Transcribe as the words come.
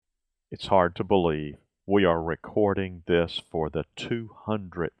It's hard to believe. We are recording this for the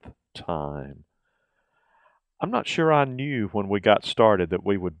 200th time. I'm not sure I knew when we got started that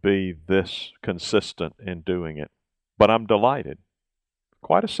we would be this consistent in doing it, but I'm delighted.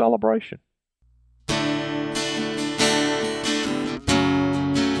 Quite a celebration.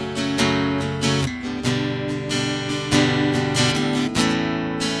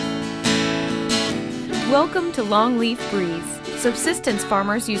 Welcome to Longleaf Breeze, subsistence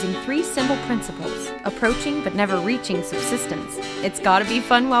farmers using 3 simple principles, approaching but never reaching subsistence. It's gotta be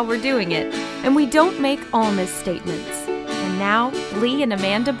fun while we're doing it, and we don't make all misstatements. And now, Lee and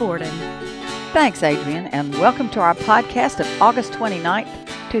Amanda Borden. Thanks, Adrian, and welcome to our podcast of August 29th,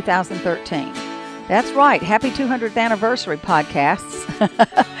 2013. That's right, happy 200th anniversary podcasts.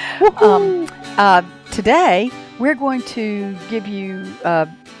 Today, we're going to give you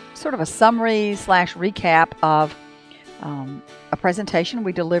sort of a summary / recap of a presentation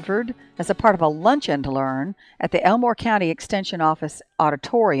we delivered as a part of a luncheon to learn at the Elmore County Extension Office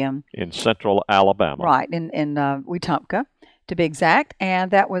Auditorium in Central Alabama. Right, in Wetumpka, to be exact, and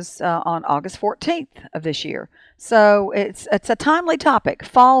that was on August 14th of this year. So it's a timely topic,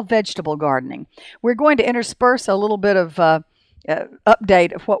 fall vegetable gardening. We're going to intersperse a little bit of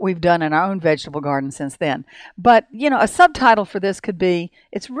update of what we've done in our own vegetable garden since then. But, a subtitle for this could be,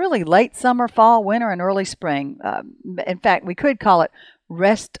 it's really late summer, fall, winter, and early spring. In fact, we could call it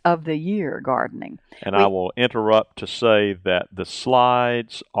rest of the year gardening. And I will interrupt to say that the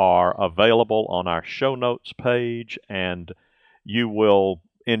slides are available on our show notes page, and you will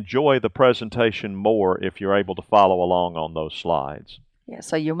enjoy the presentation more if you're able to follow along on those slides. Yeah,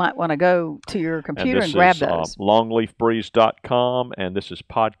 so you might want to go to your computer and grab those. This is longleafbreeze.com, and this is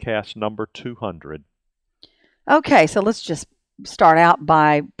podcast number 200. Okay, so let's just start out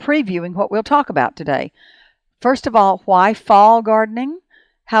by previewing what we'll talk about today. First of all, why fall gardening,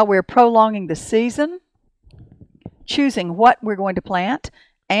 how we're prolonging the season, choosing what we're going to plant,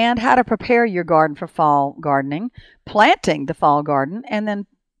 and how to prepare your garden for fall gardening, planting the fall garden, and then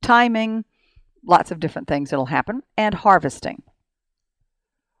timing, lots of different things that'll happen, and harvesting.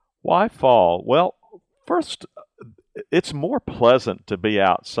 Why fall? Well, first, it's more pleasant to be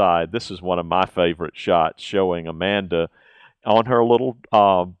outside. This is one of my favorite shots, showing Amanda on her little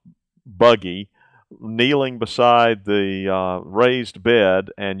buggy kneeling beside the raised bed,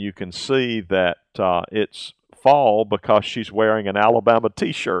 and you can see that it's fall because she's wearing an Alabama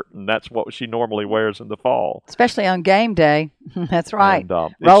t-shirt, and that's what she normally wears in the fall. Especially on game day. That's right.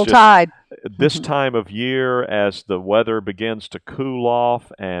 And, Roll Tide. This time of year, as the weather begins to cool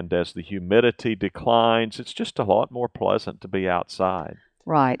off and as the humidity declines, it's just a lot more pleasant to be outside.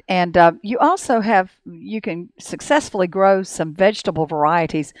 Right. And you can successfully grow some vegetable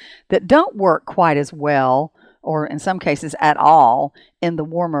varieties that don't work quite as well, or in some cases at all, in the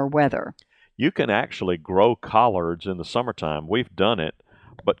warmer weather. You can actually grow collards in the summertime. We've done it,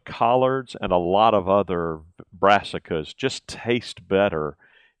 but collards and a lot of other brassicas just taste better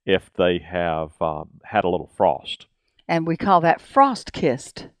if they have had a little frost. And we call that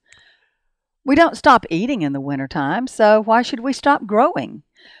frost-kissed. We don't stop eating in the wintertime, so why should we stop growing?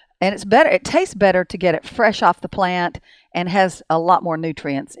 And it's better. It tastes better to get it fresh off the plant and has a lot more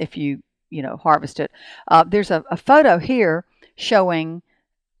nutrients if you harvest it. There's a photo here showing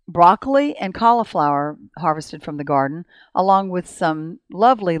broccoli and cauliflower harvested from the garden, along with some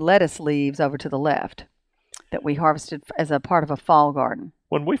lovely lettuce leaves over to the left that we harvested as a part of a fall garden.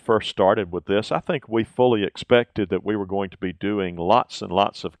 When we first started with this, I think we fully expected that we were going to be doing lots and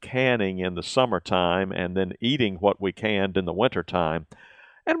lots of canning in the summertime and then eating what we canned in the wintertime.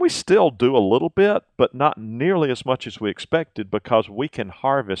 And we still do a little bit, but not nearly as much as we expected, because we can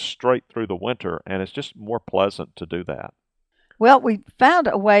harvest straight through the winter, and it's just more pleasant to do that. Well, we found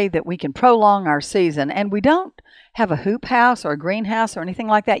a way that we can prolong our season, and we don't have a hoop house or a greenhouse or anything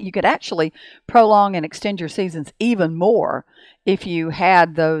like that. You could actually prolong and extend your seasons even more if you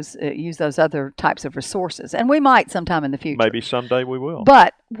had use those other types of resources. And we might sometime in the future. Maybe someday we will.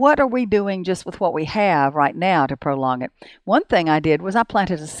 But what are we doing just with what we have right now to prolong it? One thing I did was I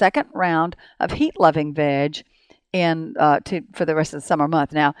planted a second round of heat-loving veg for the rest of the summer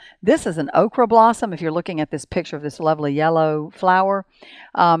month. Now, this is an okra blossom. If you're looking at this picture of this lovely yellow flower,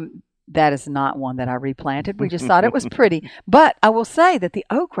 that is not one that I replanted. We just thought it was pretty. But I will say that the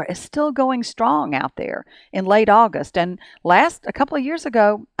okra is still going strong out there in late August. And a couple of years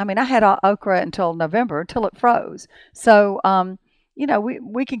ago, I had okra until November, until it froze. So,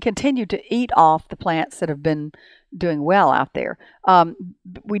 we can continue to eat off the plants that have been doing well out there.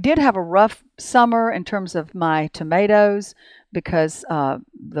 We did have a rough summer in terms of my tomatoes because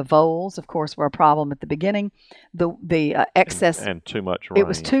the voles, of course, were a problem at the beginning. The excess and too much rain. It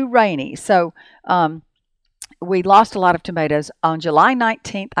was too rainy, so we lost a lot of tomatoes. On July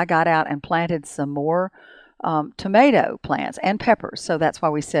 19th, I got out and planted some more tomato plants and peppers. So that's why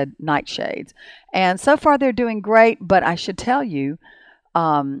we said nightshades. And so far they're doing great, but I should tell you,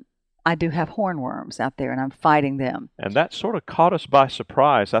 I do have hornworms out there and I'm fighting them. And that sort of caught us by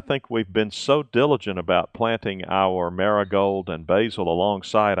surprise. I think we've been so diligent about planting our marigold and basil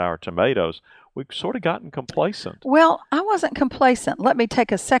alongside our tomatoes, we've sort of gotten complacent. Well, I wasn't complacent. Let me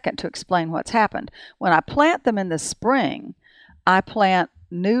take a second to explain what's happened. When I plant them in the spring, I plant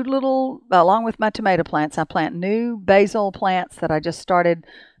new along with my tomato plants, I plant new basil plants that I just started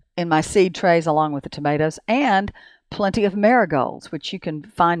in my seed trays along with the tomatoes, and plenty of marigolds, which you can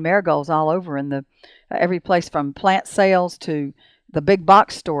find marigolds all over in every place from plant sales to the big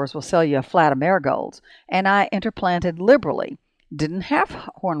box stores will sell you a flat of marigolds. And I interplanted liberally. Didn't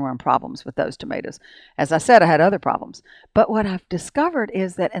have hornworm problems with those tomatoes. As I said, I had other problems. But what I've discovered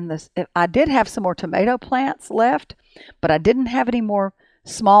is that I did have some more tomato plants left, but I didn't have any more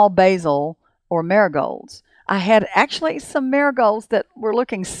small basil or marigolds. I had actually some marigolds that were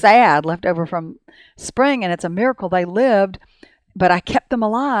looking sad left over from spring, and it's a miracle they lived, but I kept them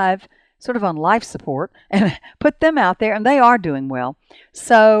alive, sort of on life support, and put them out there, and they are doing well.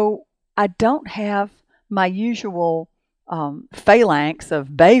 So I don't have my usual phalanx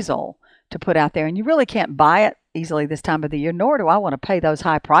of basil to put out there, and you really can't buy it easily this time of the year, nor do I want to pay those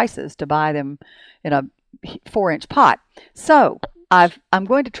high prices to buy them in a 4-inch pot. So I'm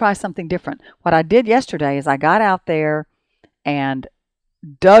going to try something different. What I did yesterday is I got out there and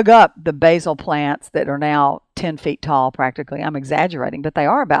dug up the basil plants that are now 10 feet tall practically. I'm exaggerating, but they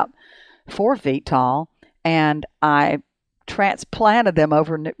are about 4 feet tall, and I transplanted them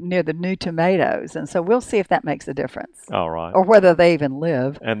over near the new tomatoes. And so we'll see if that makes a difference. All right. Or whether they even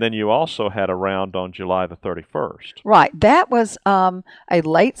live. And then you also had a round on July the 31st. Right. That was a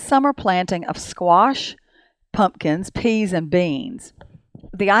late summer planting of squash, pumpkins, peas, and beans.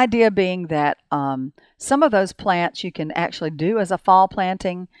 The idea being that some of those plants you can actually do as a fall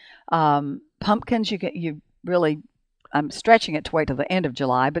planting. Pumpkins, I'm stretching it to wait till the end of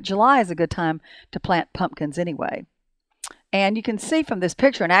July, but July is a good time to plant pumpkins anyway. And you can see from this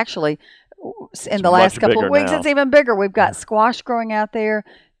picture, and actually in the last couple of weeks, it's even bigger. We've got squash growing out there,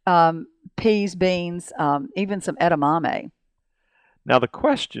 peas, beans, even some edamame. Now, the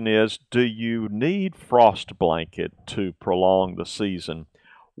question is, do you need frost blanket to prolong the season?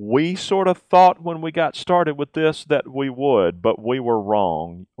 We sort of thought when we got started with this that we would, but we were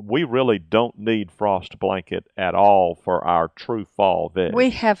wrong. We really don't need frost blanket at all for our true fall veg.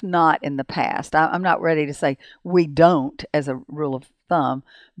 We have not in the past. I'm not ready to say we don't as a rule of thumb,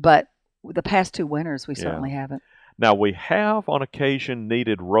 but the past 2 winters we certainly haven't. Now, we have on occasion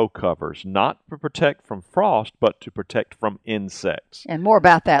needed row covers, not to protect from frost, but to protect from insects. And more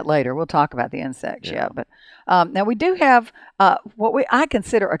about that later. We'll talk about the insects, But now we do have what I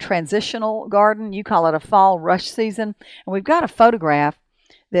consider a transitional garden. You call it a fall rush season. And we've got a photograph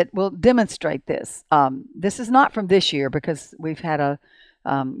that will demonstrate this. This is not from this year because we've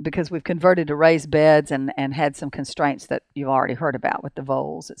converted to raised beds and had some constraints that you've already heard about with the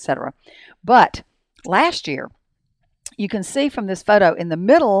voles, etc. But last year, you can see from this photo in the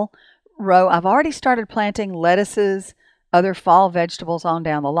middle row, I've already started planting lettuces, other fall vegetables on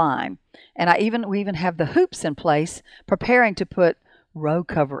down the line. And we even have the hoops in place, preparing to put row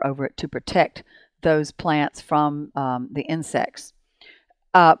cover over it to protect those plants from the insects.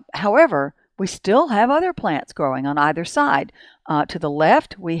 However, we still have other plants growing on either side. To the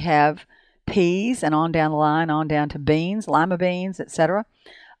left, we have peas, and on down the line, on down to beans, lima beans, etc.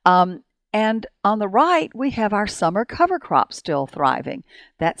 And on the right, we have our summer cover crop still thriving.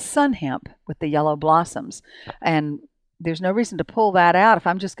 That's sun hemp with the yellow blossoms. And there's no reason to pull that out. If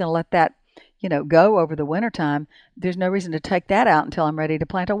I'm just going to let that, go over the wintertime, there's no reason to take that out until I'm ready to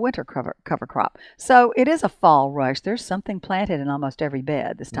plant a winter cover crop. So it is a fall rush. There's something planted in almost every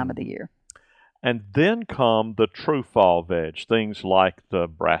bed this time of the year. And then come the true fall veg, things like the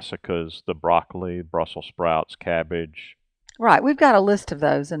brassicas, the broccoli, Brussels sprouts, cabbage. Right. We've got a list of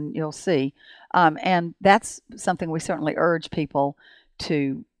those, and you'll see. And that's something we certainly urge people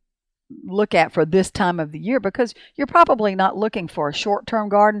to look at for this time of the year, because you're probably not looking for a short-term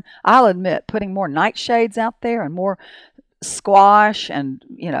garden. I'll admit, putting more nightshades out there and more squash and,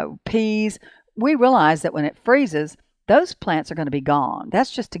 peas, we realize that when it freezes, those plants are going to be gone.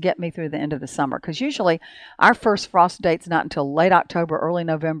 That's just to get me through the end of the summer, because usually our first frost date's not until late October, early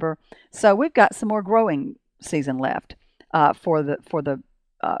November. So we've got some more growing season left for the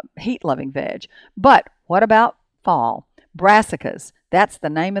heat-loving veg. But what about fall? Brassicas, that's the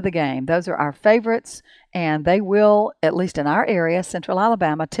name of the game. Those are our favorites, and they will, at least in our area, central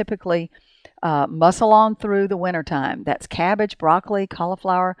Alabama, typically muscle on through the wintertime. That's cabbage, broccoli,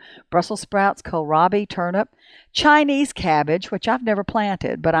 cauliflower, Brussels sprouts, kohlrabi, turnip, Chinese cabbage, which I've never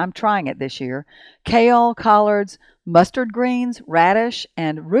planted, but I'm trying it this year, kale, collards, mustard greens, radish,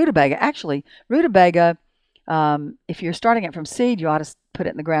 and rutabaga. Actually, rutabaga, if you're starting it from seed, you ought to put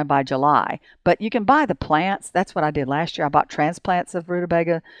it in the ground by July. But you can buy the plants. That's what I did last year. I bought transplants of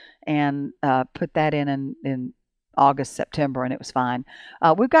rutabaga and put that in August, September, and it was fine.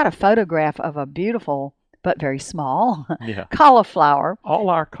 We've got a photograph of a beautiful but very small cauliflower. All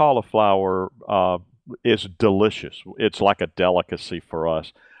our cauliflower is delicious. It's like a delicacy for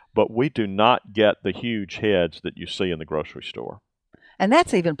us, but we do not get the huge heads that you see in the grocery store. And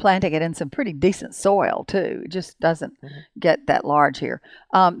that's even planting it in some pretty decent soil, too. It just doesn't get that large here.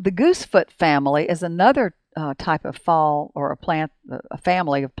 The goosefoot family is another type of fall, or a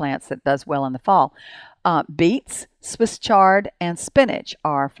family of plants that does well in the fall. Beets, Swiss chard, and spinach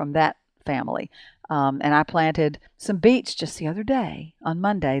are from that family. And I planted some beets just the other day, on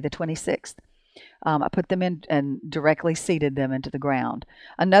Monday, the 26th. I put them in and directly seeded them into the ground.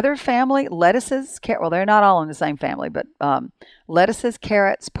 Another family, lettuces, well, they're not all in the same family, but lettuces,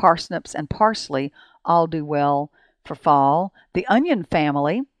 carrots, parsnips, and parsley all do well for fall. The onion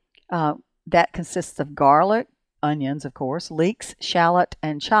family, that consists of garlic, onions, of course, leeks, shallot,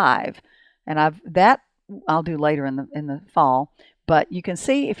 and chive. And I'll do later in the fall. But you can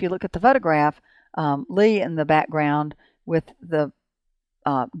see, if you look at the photograph, Lee in the background with the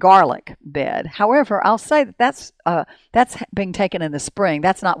garlic bed. However, I'll say that's being taken in the spring.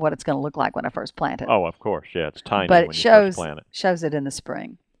 That's not what it's going to look like when I first plant it. Oh, of course, yeah, it's tiny but when you first plant it. Shows it in the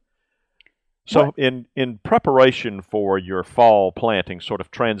spring. So in preparation for your fall planting, sort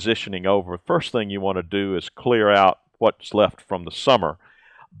of transitioning over, first thing you want to do is clear out what's left from the summer.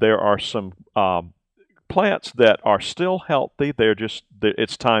 There are some plants that are still healthy.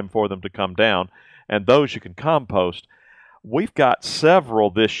 It's time for them to come down, and those you can compost. We've got several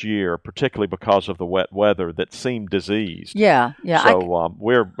this year, particularly because of the wet weather, that seem diseased. Yeah. So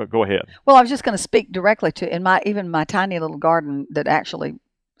go ahead. Well, I was just going to speak directly to even my tiny little garden that actually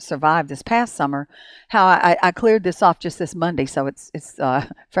survived this past summer. How I cleared this off just this Monday, so it's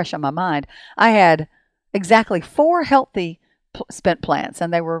fresh on my mind. I had exactly 4 healthy spent plants,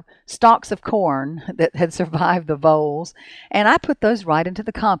 and they were stalks of corn that had survived the voles, and I put those right into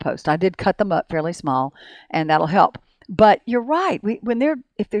the compost. I did cut them up fairly small, and that'll help. But you're right.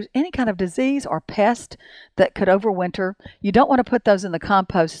 If there's any kind of disease or pest that could overwinter, you don't want to put those in the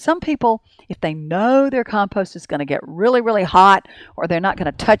compost. Some people, if they know their compost is going to get really, really hot, or they're not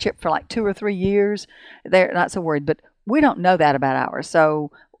going to touch it for like 2 or 3 years, they're not so worried. But we don't know that about ours.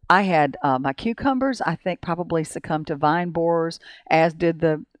 So I had my cucumbers, I think, probably succumbed to vine borers, as did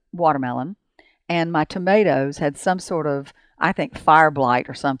the watermelon. And my tomatoes had some sort of, I think, fire blight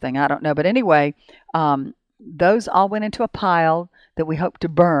or something. I don't know. But anyway, those all went into a pile that we hope to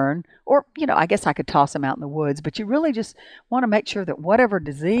burn, or, I guess I could toss them out in the woods, but you really just want to make sure that whatever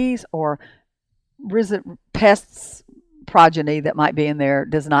disease or pests progeny that might be in there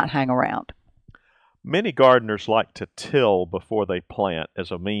does not hang around. Many gardeners like to till before they plant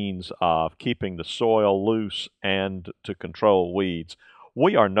as a means of keeping the soil loose and to control weeds.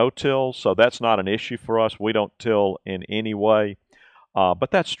 We are no-till, so that's not an issue for us. We don't till in any way.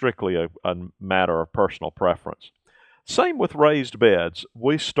 But that's strictly a matter of personal preference. Same with raised beds.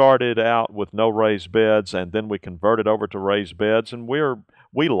 We started out with no raised beds, and then we converted over to raised beds, and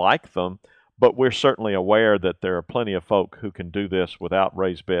we like them, but we're certainly aware that there are plenty of folk who can do this without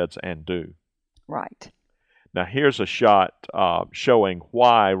raised beds and do. Right. Now here's a shot showing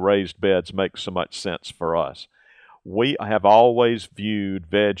why raised beds make so much sense for us. We have always viewed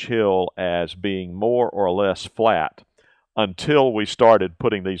Veg Hill as being more or less flat, until we started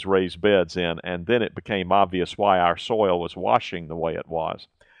putting these raised beds in, and then it became obvious why our soil was washing the way it was.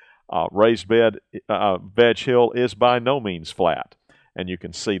 Raised bed, Veg Hill is by no means flat, and you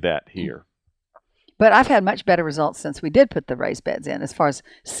can see that here. But I've had much better results since we did put the raised beds in, as far as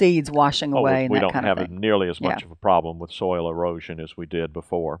seeds washing away and that kind of thing. We don't have nearly as much of a problem with soil erosion as we did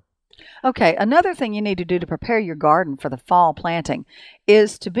before. Okay, another thing you need to do to prepare your garden for the fall planting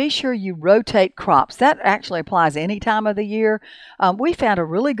is to be sure you rotate crops. That actually applies any time of the year. We found a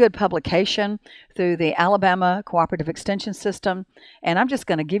really good publication through the Alabama Cooperative Extension System, and I'm just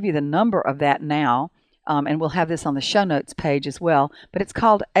going to give you the number of that now. and we'll have this on the show notes page as well, but it's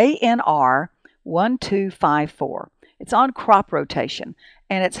called ANR 1254. It's on crop rotation,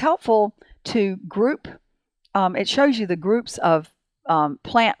 and it's helpful to group. It shows you the groups of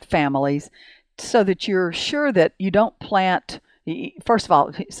plant families so that you're sure that you don't plant, first of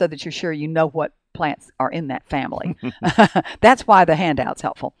all, so that you're sure you know what plants are in that family. That's why the handout's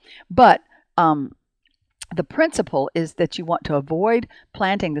helpful. But the principle is that you want to avoid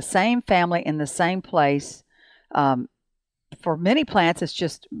planting the same family in the same place. For many plants, it's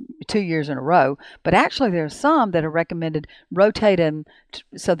just 2 years in a row, but actually there are some that are recommended rotate them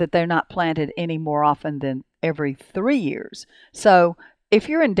so that they're not planted any more often than every 3 years. So if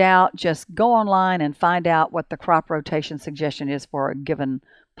you're in doubt, just go online and find out what the crop rotation suggestion is for a given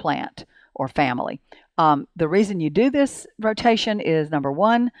plant or family. The reason you do this rotation is, number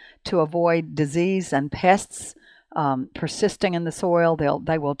one, to avoid disease and pests persisting in the soil.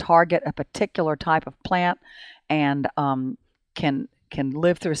 They will target a particular type of plant and can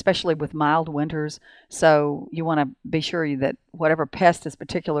live through, especially with mild winters. So you want to be sure that whatever pest is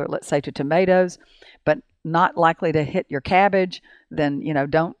particular, let's say to tomatoes, but not likely to hit your cabbage, then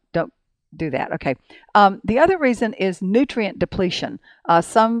don't do that. Okay. The other reason is nutrient depletion.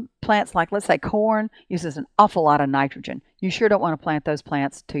 Some plants, like let's say corn, uses an awful lot of nitrogen. You sure don't want to plant those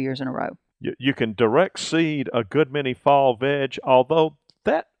plants 2 years in a row. You can direct seed a good many fall veg, although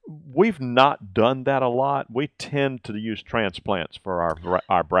we've not done that a lot. We tend to use transplants for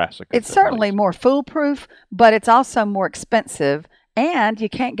our brassicas. It's certainly more foolproof, but it's also more expensive, and you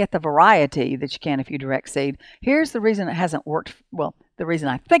can't get the variety that you can if you direct seed. Here's the reason it hasn't worked. Well, the reason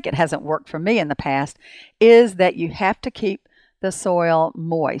I think it hasn't worked for me in the past is that you have to keep the soil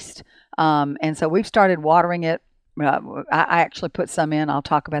moist. And so we've started watering it. I actually put some in. I'll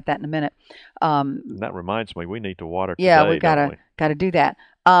talk about that in a minute. That reminds me, we need to water today. Yeah, we gotta do that.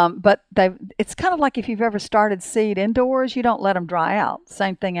 But it's kind of like if you've ever started seed indoors, you don't let them dry out.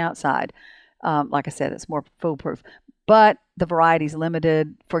 Same thing outside. Like I said, it's more foolproof. But the variety's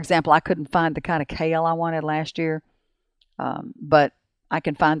limited. For example, I couldn't find the kind of kale I wanted last year, but I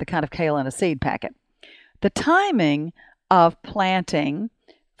can find the kind of kale in a seed packet. The timing of planting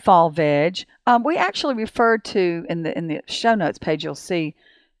fall veg, we actually referred to in the show notes page. You'll see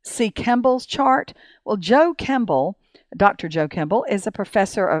Kimball's chart. Well, Dr. Joe Kimball is a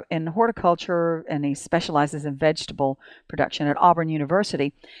professor in horticulture, and he specializes in vegetable production at Auburn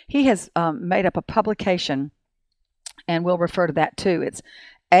University. He has made up a publication, and we'll refer to that too. It's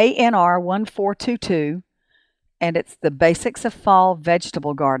ANR 1422, and it's the basics of fall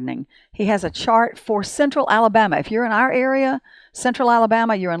vegetable gardening. He has a chart for Central Alabama. If you're in our area, Central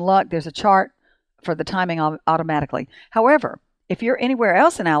Alabama, you're in luck. There's a chart for the timing automatically. However, if you're anywhere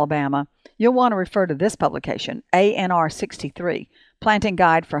else in Alabama, you'll want to refer to this publication, ANR 63, Planting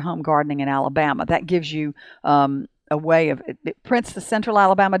Guide for Home Gardening in Alabama. That gives you a way of, it prints the Central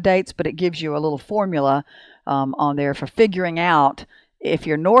Alabama dates, but it gives you a little formula on there for figuring out if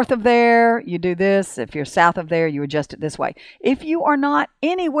you're north of there, you do this. If you're south of there, you adjust it this way. If you are not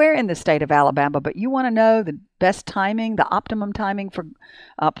anywhere in the state of Alabama, but you want to know the best timing, the optimum timing for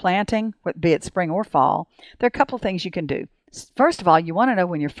planting, be it spring or fall, there are a couple of things you can do. First of all, you want to know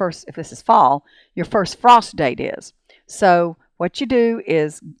when if this is fall, your first frost date is. So what you do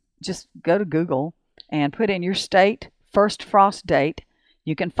is just go to Google and put in your state first frost date.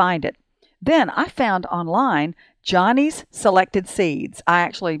 You can find it. Then I found online Johnny's Selected Seeds. I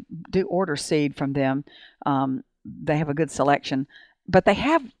actually do order seed from them. They have a good selection. But they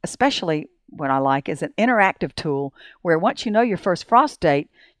have, especially what I like, is an interactive tool where once you know your first frost date,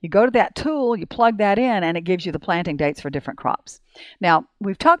 you go to that tool, you plug that in, and it gives you the planting dates for different crops. Now,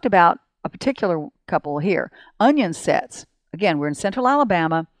 we've talked about a particular couple here. Onion sets. Again, we're in Central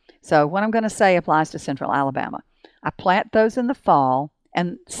Alabama, so what I'm going to say applies to Central Alabama. I plant those in the fall,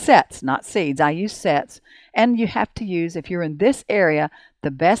 and sets, not seeds. I use sets. And you have to use, if you're in this area,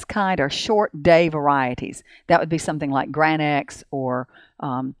 the best kind are short day varieties. That would be something like Granex or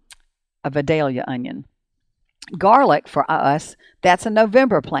a Vidalia onion. Garlic for us, that's a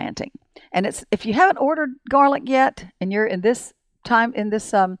November planting. And it's if you haven't ordered garlic yet, and you're in this time,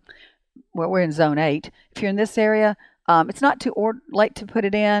 we're in zone 8. If you're in this area, it's not too late to put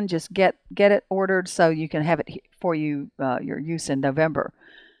it in. Just get it ordered so you can have it for your use in November.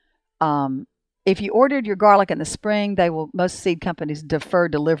 If you ordered your garlic in the spring, most seed companies defer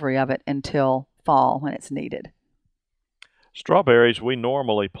delivery of it until fall when it's needed. Strawberries we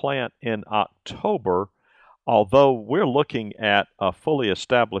normally plant in October, although we're looking at a fully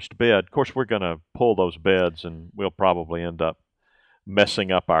established bed. Of course, we're going to pull those beds, and we'll probably end up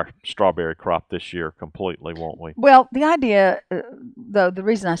messing up our strawberry crop this year completely, won't we? Well, the idea, though, the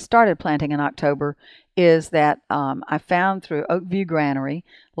reason I started planting in October is that I found through Oakview Granary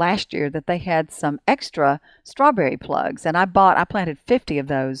last year that they had some extra strawberry plugs, and I planted 50 of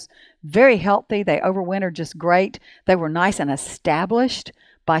those. Very healthy. They overwintered just great. They were nice and established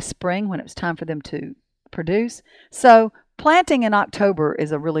by spring when it was time for them to produce. So planting in October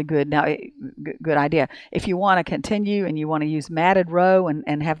is a really good idea. If you want to continue and you want to use matted row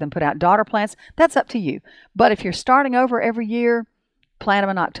and have them put out daughter plants, that's up to you. But if you're starting over every year, plant them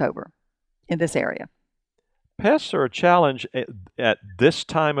in October in this area. Pests are a challenge at this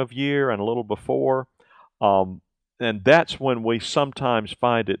time of year and a little before, and that's when we sometimes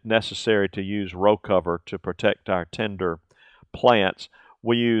find it necessary to use row cover to protect our tender plants.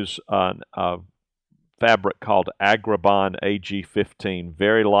 We use a fabric called Agribon AG15,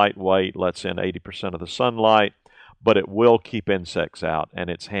 very lightweight, lets in 80% of the sunlight, but it will keep insects out, and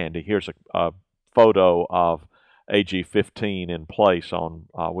it's handy. Here's a photo of AG15 in place on,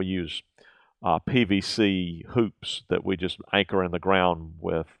 we use PVC hoops that we just anchor in the ground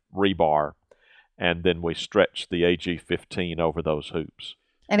with rebar, and then we stretch the AG15 over those hoops.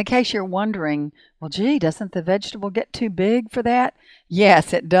 And in case you're wondering, well, gee, doesn't the vegetable get too big for that?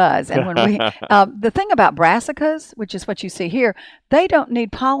 Yes, it does. And when we, the thing about brassicas, which is what you see here, they don't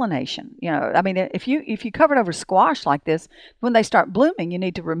need pollination. I mean, if you cover it over squash like this, when they start blooming, you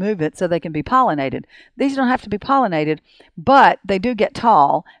need to remove it so they can be pollinated. These don't have to be pollinated, but they do get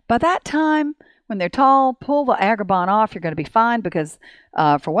tall. By that time, when they're tall, pull the Agribon off. You're going to be fine because,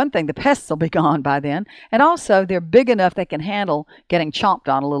 for one thing, the pests will be gone by then. And also, they're big enough they can handle getting chomped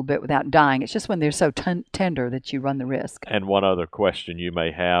on a little bit without dying. It's just when they're so tender that you run the risk. And one other question you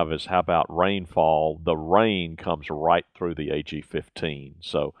may have is, how about rainfall? The rain comes right through the AG15.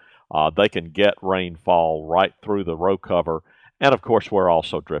 So they can get rainfall right through the row cover. And, of course, we're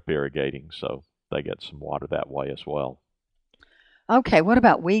also drip irrigating, so they get some water that way as well. Okay, what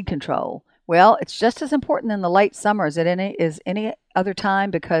about weed control? Well, it's just as important in the late summer as any other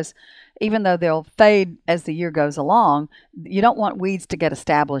time, because even though they'll fade as the year goes along, you don't want weeds to get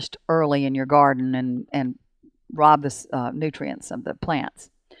established early in your garden and rob the nutrients of the plants.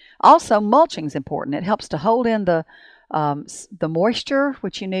 Also, mulching is important. It helps to hold in the moisture,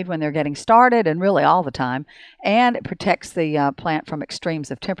 which you need when they're getting started and really all the time, and it protects the plant from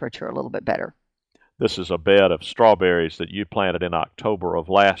extremes of temperature a little bit better. This is a bed of strawberries that you planted in October of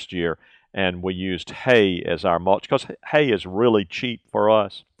last year, and we used hay as our mulch because hay is really cheap for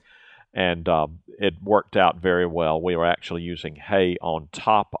us, and it worked out very well. We were actually using hay on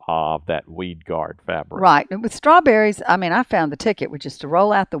top of that weed guard fabric. Right. And with strawberries, I mean, I found the ticket, which is to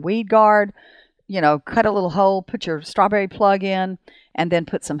roll out the weed guard, cut a little hole, put your strawberry plug in, and then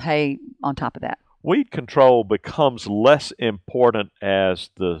put some hay on top of that. Weed control becomes less important as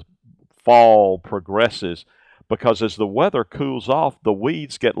the fall progresses, because as the weather cools off, the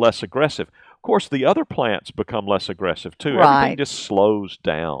weeds get less aggressive. Of course, the other plants become less aggressive too. Right. Everything just slows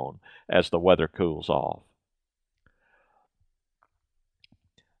down as the weather cools off.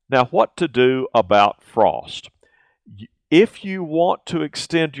 Now, what to do about frost? If you want to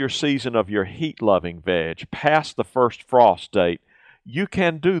extend your season of your heat-loving veg past the first frost date, you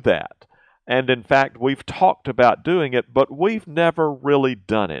can do that. And in fact, we've talked about doing it, but we've never really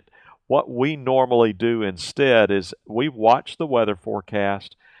done it. What we normally do instead is we watch the weather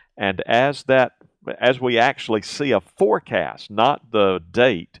forecast, and as we actually see a forecast, not the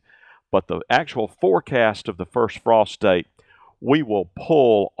date, but the actual forecast of the first frost date, we will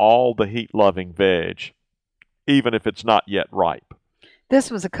pull all the heat-loving veg, even if it's not yet ripe.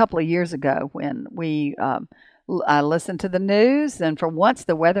 This was a couple of years ago when I listened to the news, and for once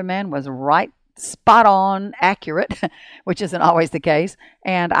the weatherman was right spot on accurate, which isn't always the case.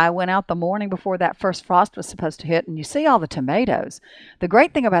 And I went out the morning before that first frost was supposed to hit, and you see all the tomatoes. The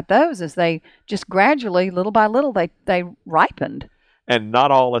great thing about those is they just gradually, little by little, they ripened. And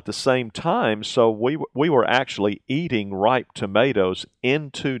not all at the same time, so we were actually eating ripe tomatoes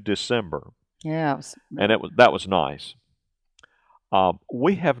into December. Yeah. That was nice.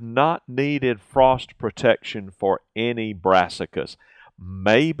 We have not needed frost protection for any brassicas.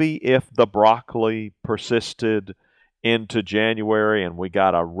 Maybe if the broccoli persisted into January and we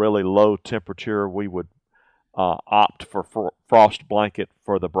got a really low temperature, we would opt for frost blanket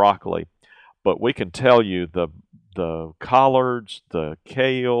for the broccoli. But we can tell you the collards, the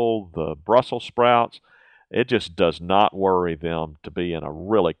kale, the Brussels sprouts, it just does not worry them to be in a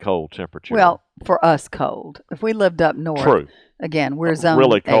really cold temperature. Well, for us, cold. If we lived up north, true. Again, we're zone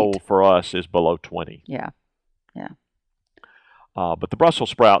really 8. Cold for us is below 20. Yeah. But the Brussels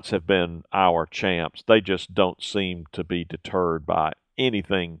sprouts have been our champs. They just don't seem to be deterred by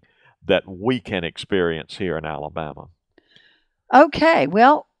anything that we can experience here in Alabama. Okay,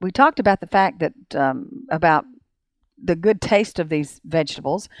 well, we talked about the fact that about the good taste of these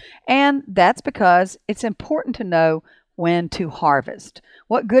vegetables, and that's because it's important to know when to harvest.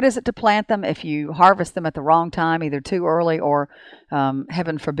 What good is it to plant them if you harvest them at the wrong time, either too early or,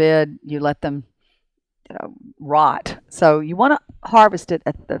 heaven forbid, you let them rot? So you want to harvest it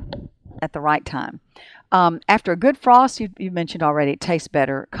at the right time. After a good frost, you mentioned already, it tastes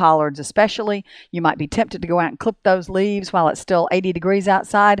better. Collards especially. You might be tempted to go out and clip those leaves while it's still 80 degrees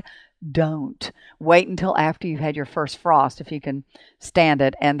outside. Don't. Wait until after you've had your first frost, if you can stand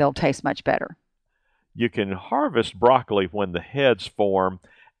it, and they'll taste much better. You can harvest broccoli when the heads form,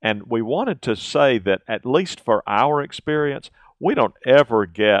 and we wanted to say that, at least for our experience, we don't ever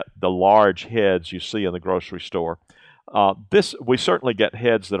get the large heads you see in the grocery store. We certainly get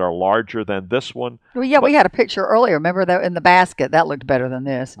heads that are larger than this one. Well, yeah, we had a picture earlier. Remember that in the basket? That looked better than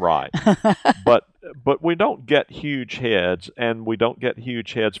this. Right. But we don't get huge heads, and we don't get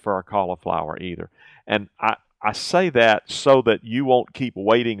huge heads for our cauliflower either. And I say that so that you won't keep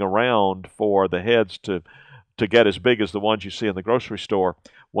waiting around for the heads to get as big as the ones you see in the grocery store.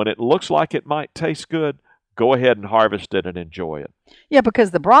 When it looks like it might taste good, go ahead and harvest it and enjoy it. Yeah,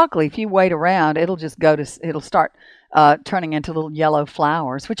 because the broccoli, if you wait around, it'll start turning into little yellow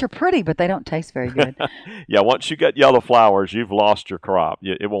flowers, which are pretty, but they don't taste very good. Yeah, once you get yellow flowers, you've lost your crop.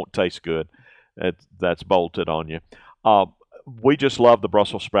 It won't taste good. That's bolted on you. We just love the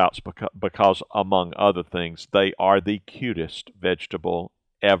Brussels sprouts because, among other things, they are the cutest vegetable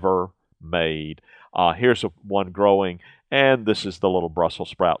ever made. Here's one growing, and this is the little Brussels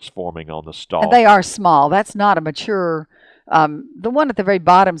sprouts forming on the stalk. And they are small. That's not a mature. The one at the very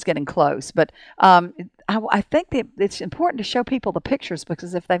bottom is getting close, but I think that it's important to show people the pictures,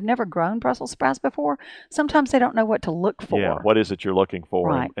 because if they've never grown Brussels sprouts before, sometimes they don't know what to look for. Yeah, what is it you're looking for?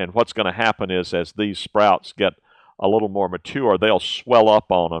 Right. And what's going to happen is, as these sprouts get a little more mature, they'll swell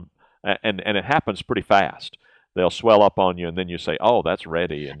up on them, and it happens pretty fast. They'll swell up on you, and then you say, "Oh, that's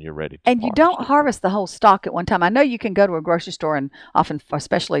ready," and you're ready to And you don't harvest the whole stalk at one time. I know you can go to a grocery store and often,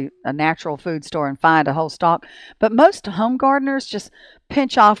 especially a natural food store, and find a whole stalk, but most home gardeners just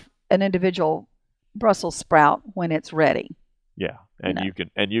pinch off an individual Brussels sprout when it's ready. Yeah, and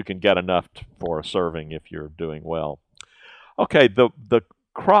you can get enough for a serving if you're doing well. Okay, the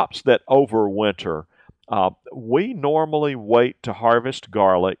crops that overwinter, we normally wait to harvest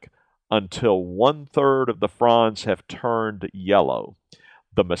garlic until 1/3 of the fronds have turned yellow.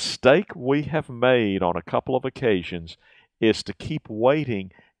 The mistake we have made on a couple of occasions is to keep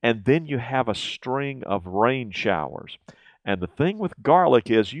waiting, and then you have a string of rain showers. And the thing with garlic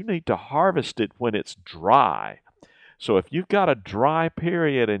is, you need to harvest it when it's dry. So if you've got a dry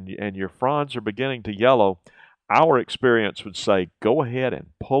period and your fronds are beginning to yellow, our experience would say go ahead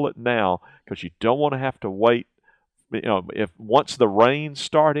and pull it now, because you don't want to have to wait. If once the rains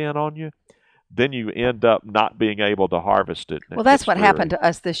start in on you, then you end up not being able to harvest it. Well, that's what happened to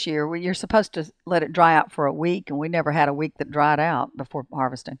us this year. You're supposed to let it dry out for a week, and we never had a week that dried out before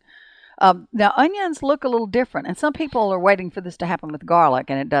harvesting. Now, onions look a little different, and some people are waiting for this to happen with garlic,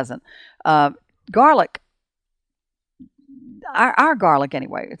 and it doesn't. Garlic, our garlic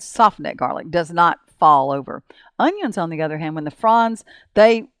anyway, it's soft-neck garlic, does not fall over. Onions, on the other hand, when the fronds,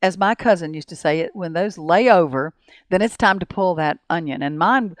 they, as my cousin used to say it, when those lay over, then it's time to pull that onion. And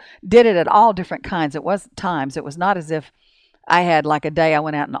mine did it at all different kinds. It was times. It was not as if I had like a day I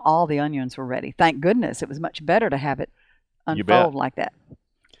went out and all the onions were ready. Thank goodness. It was much better to have it unfold like that.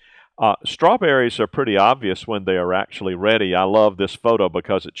 Strawberries are pretty obvious when they are actually ready. I love this photo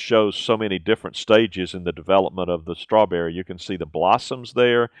because it shows so many different stages in the development of the strawberry. You can see the blossoms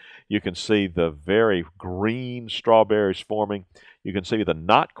there. You can see the very green strawberries forming. You can see the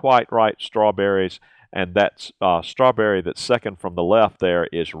not quite ripe strawberries, and that strawberry that's second from the left there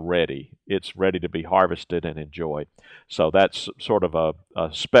is ready. It's ready to be harvested and enjoyed. So that's sort of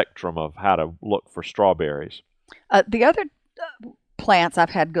a spectrum of how to look for strawberries. The other plants I've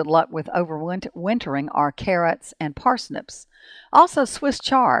had good luck with overwintering are carrots and parsnips. Also Swiss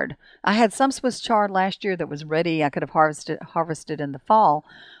chard. I had some Swiss chard last year that was ready. I could have harvested in the fall,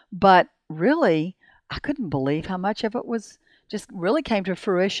 but really I couldn't believe how much of it was just really came to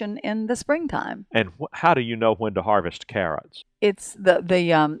fruition in the springtime. And how do you know when to harvest carrots? It's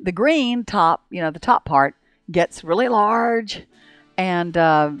the green top, the top part gets really large, and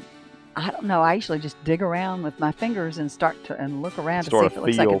I don't know. I usually just dig around with my fingers and start to and look around to see Sort if of it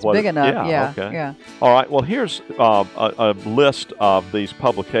looks like feel it's what big enough. yeah, okay. Yeah. All right. Well, here's a list of these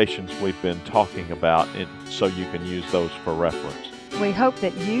publications we've been talking about, so you can use those for reference. We hope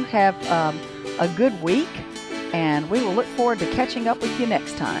that you have a good week, and we will look forward to catching up with you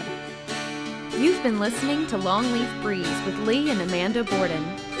next time. You've been listening to Longleaf Breeze with Lee and Amanda Borden.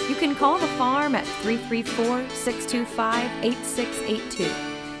 You can call the farm at 334-625-8682.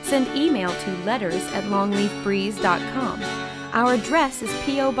 Send email to letters@longleafbreeze.com. Our address is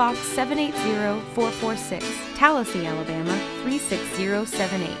P.O. Box 780446, Tallahassee, Alabama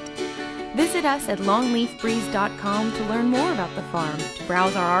 36078. Visit us at longleafbreeze.com to learn more about the farm, to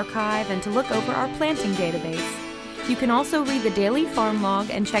browse our archive, and to look over our planting database. You can also read the daily farm log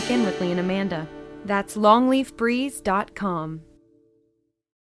and check in with Lee and Amanda. That's longleafbreeze.com.